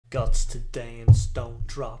Guts to dance, don't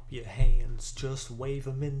drop your hands, just wave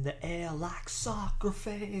them in the air like soccer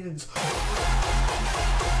fans.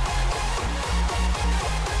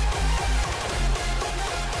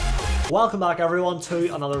 Welcome back everyone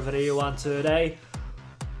to another video, and today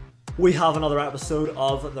we have another episode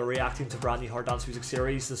of the Reacting to Brand New Hard Dance Music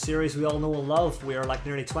series, the series we all know and love. We are like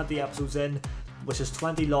nearly 20 episodes in, which is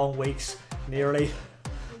 20 long weeks nearly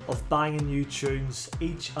of banging new tunes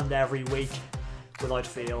each and every week without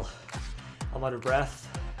fail. I'm out of breath,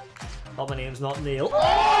 but my name's not Neil.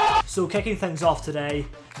 So kicking things off today,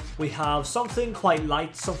 we have something quite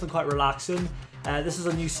light, something quite relaxing. This is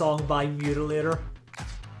a new song by Mutilator.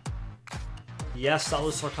 Yes, that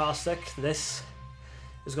was sarcastic. This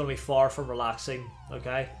is going to be far from relaxing,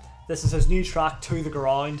 okay? This is his new track, To The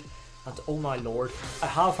Ground, and oh my lord, I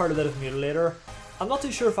have heard a bit of Mutilator. I'm not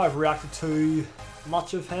too sure if I've reacted to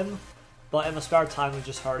much of him, but in my spare time I've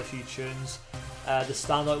just heard a few tunes. The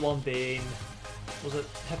standout one being, was it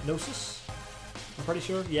Hypnosis? I'm pretty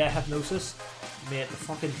sure. Yeah, Hypnosis. Mate, the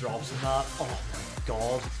fucking drops in that. Oh my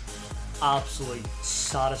god. Absolute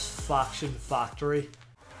satisfaction factory.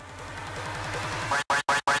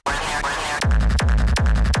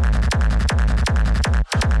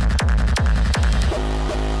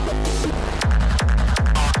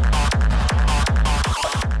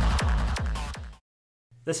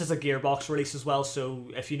 This is a Gearbox release as well, so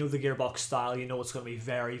if you know the Gearbox style, you know it's going to be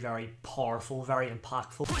very, very powerful, very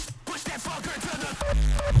impactful. Push that fucker to the...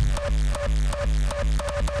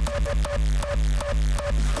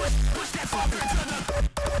 Push that fucker to the...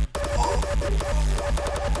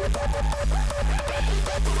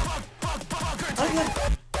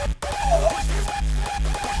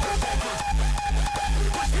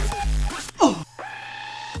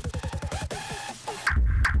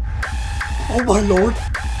 Oh my lord!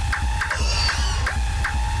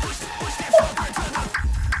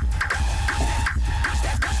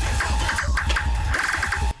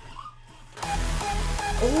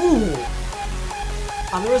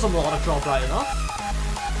 Oh! And there is a melodic drop right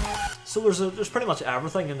enough. So there's pretty much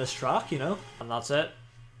everything in this track, you know? And that's it.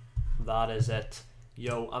 That is it.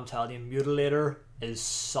 Yo, I'm telling you, Mutilator is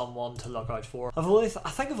someone to look out for. I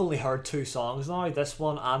think I've only heard 2 songs now, this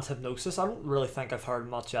one and Hypnosis. I don't really think I've heard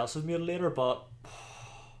much else of Mutilator, but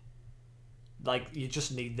like, you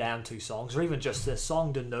just need them 2 songs, or even just this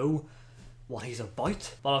song to know what he's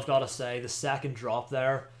about. But I've got to say, the second drop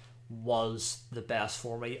there was the best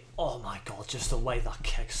for me. Oh my god, just the way that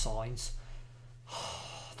kick sounds.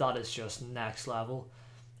 That is just next level.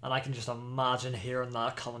 And I can just imagine hearing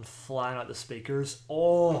that coming flying out the speakers.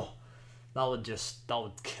 Oh, that would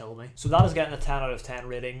kill me. So that is getting a 10 out of 10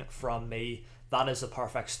 rating from me. That is a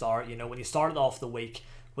perfect start. You know, when you started off the week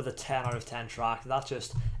with a 10 out of 10 track,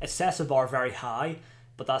 it sets the bar very high,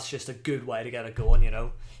 but that's just a good way to get it going, you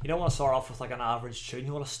know. You don't want to start off with like an average tune.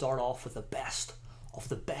 You want to start off with the best of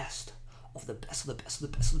the best of the best of the best of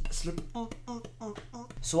the best of the best of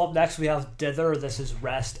the... So up next we have Dither. This is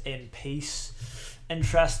Rest in Peace.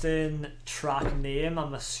 Interesting track name.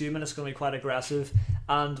 I'm assuming it's going to be quite aggressive,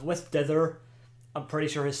 and with Dither, I'm pretty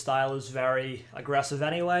sure his style is very aggressive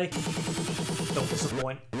anyway. Don't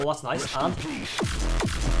disappoint. Well, that's nice. And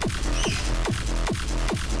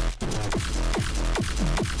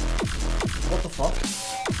what the fuck?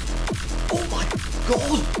 Oh my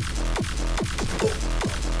god!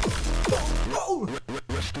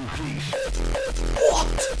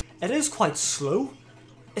 What? It is quite slow.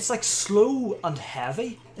 It's like slow and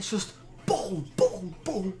heavy. It's just boom, boom,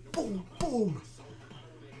 boom, boom, boom.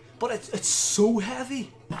 But it's so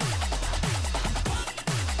heavy.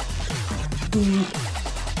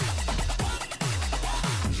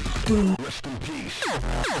 Rest in peace.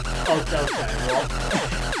 Okay, what?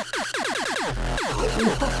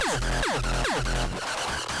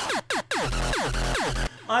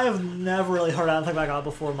 I have never really heard anything like that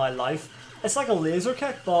before in my life. It's like a laser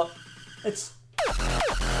kick, but it's...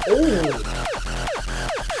 Oh!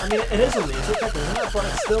 I mean, it is a laser kick, isn't it? But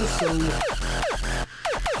it's still so...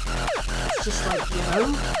 It's just like, you know?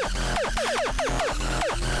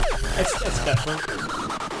 It's different.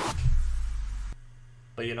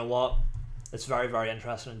 But you know what? It's very, very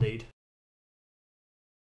interesting indeed.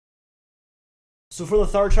 So for the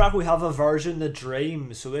third track we have Aversion, The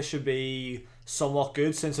Dream. So this should be somewhat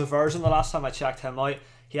good, since Aversion, the last time I checked him out,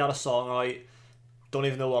 he had a song out. Don't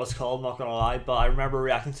even know what it's called, not gonna lie, but I remember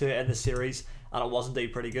reacting to it in the series and it was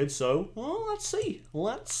indeed pretty good, so well, let's see,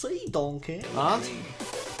 donkey. And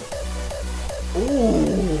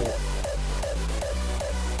ooh,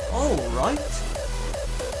 alright,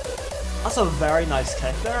 that's a very nice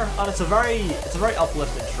kick there, and it's a very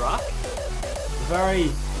uplifting track. Very...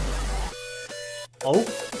 Oh.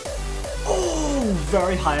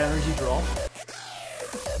 very high energy drop.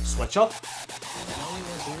 Switch up.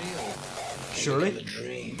 Surely.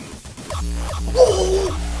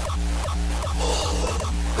 Oh!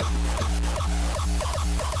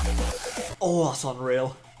 Oh, that's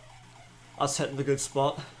unreal. That's hitting the good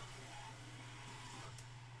spot.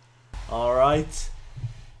 Alright.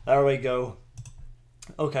 There we go.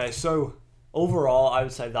 Okay, so overall I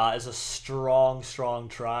would say that is a strong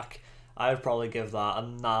track. I would probably give that a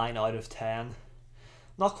 9 out of 10.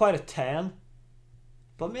 Not quite a 10.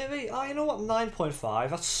 But maybe, oh, you know what, 9.5.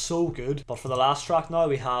 That's so good. But for the last track now,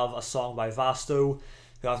 we have a song by Vasto,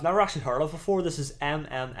 who I've never actually heard of before. This is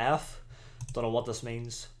MMF. Don't know what this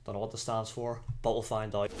means. Don't know what this stands for. But we'll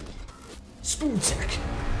find out. Spoon Tech.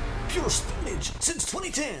 Pure spoonage since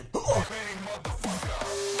 2010.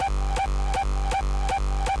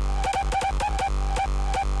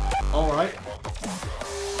 Alright.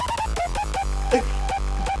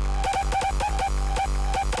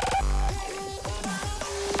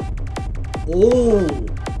 Oh!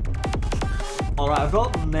 Alright, I've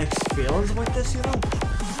got mixed feelings about this, you know?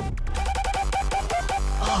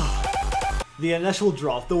 The initial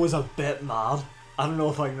drop though was a bit mad. I don't know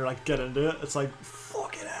if I can like get into it. It's like,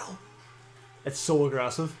 fucking hell. It's so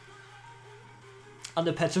aggressive. And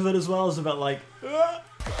the pitch of it as well is a bit like, ah.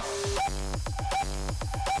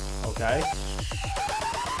 Okay.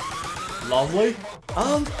 Lovely.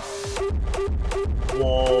 And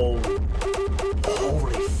whoa.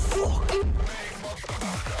 Holy fuck.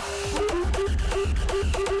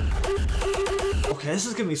 Okay, this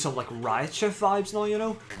is giving me some like Riot Shift vibes now, you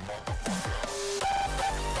know?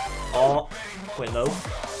 Oh, wait, no.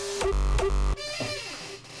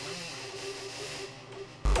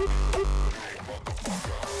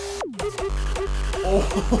 Oh,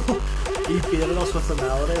 he baited us with the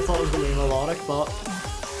melody. I thought it was going to be melodic, but...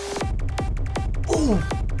 Oh!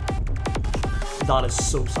 That is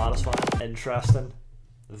so satisfying. Interesting.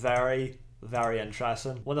 Very, very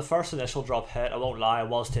interesting. When the first initial drop hit, I won't lie, I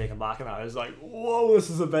was taken back and I was like, whoa, this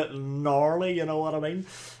is a bit gnarly, you know what I mean?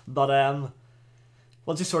 But,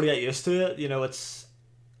 once you sort of get used to it, you know,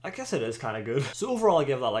 I guess it is kind of good. So overall, I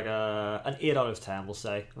give that like an 8 out of 10, we'll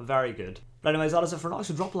say. Very good. But anyways, that is it for now.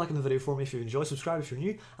 So drop a like in the video for me if you enjoy, subscribe if you're new,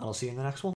 and I'll see you in the next one.